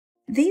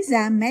These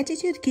are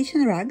Mattitude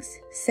kitchen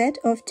rugs, set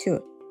of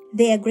 2.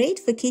 They are great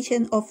for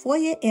kitchen or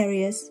foyer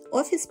areas,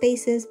 office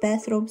spaces,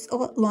 bathrooms,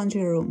 or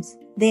laundry rooms.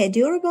 They are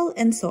durable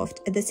and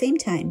soft at the same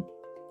time.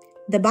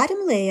 The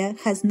bottom layer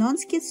has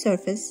non-skid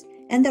surface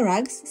and the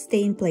rugs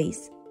stay in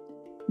place.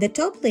 The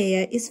top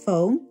layer is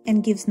foam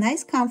and gives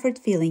nice comfort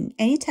feeling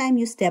anytime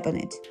you step on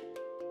it.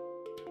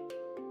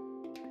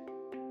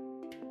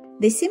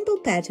 The simple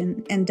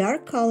pattern and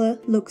dark color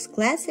looks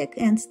classic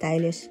and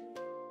stylish.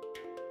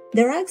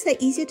 The rugs are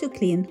easy to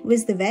clean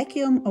with the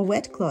vacuum or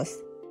wet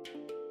cloth.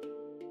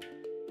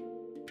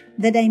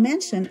 The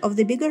dimension of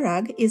the bigger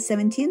rug is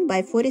 17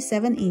 by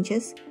 47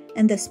 inches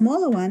and the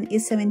smaller one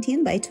is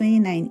 17 by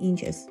 29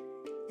 inches.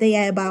 They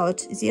are about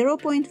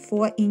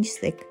 0.4 inch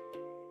thick.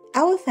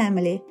 Our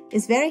family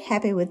is very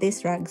happy with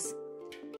these rugs.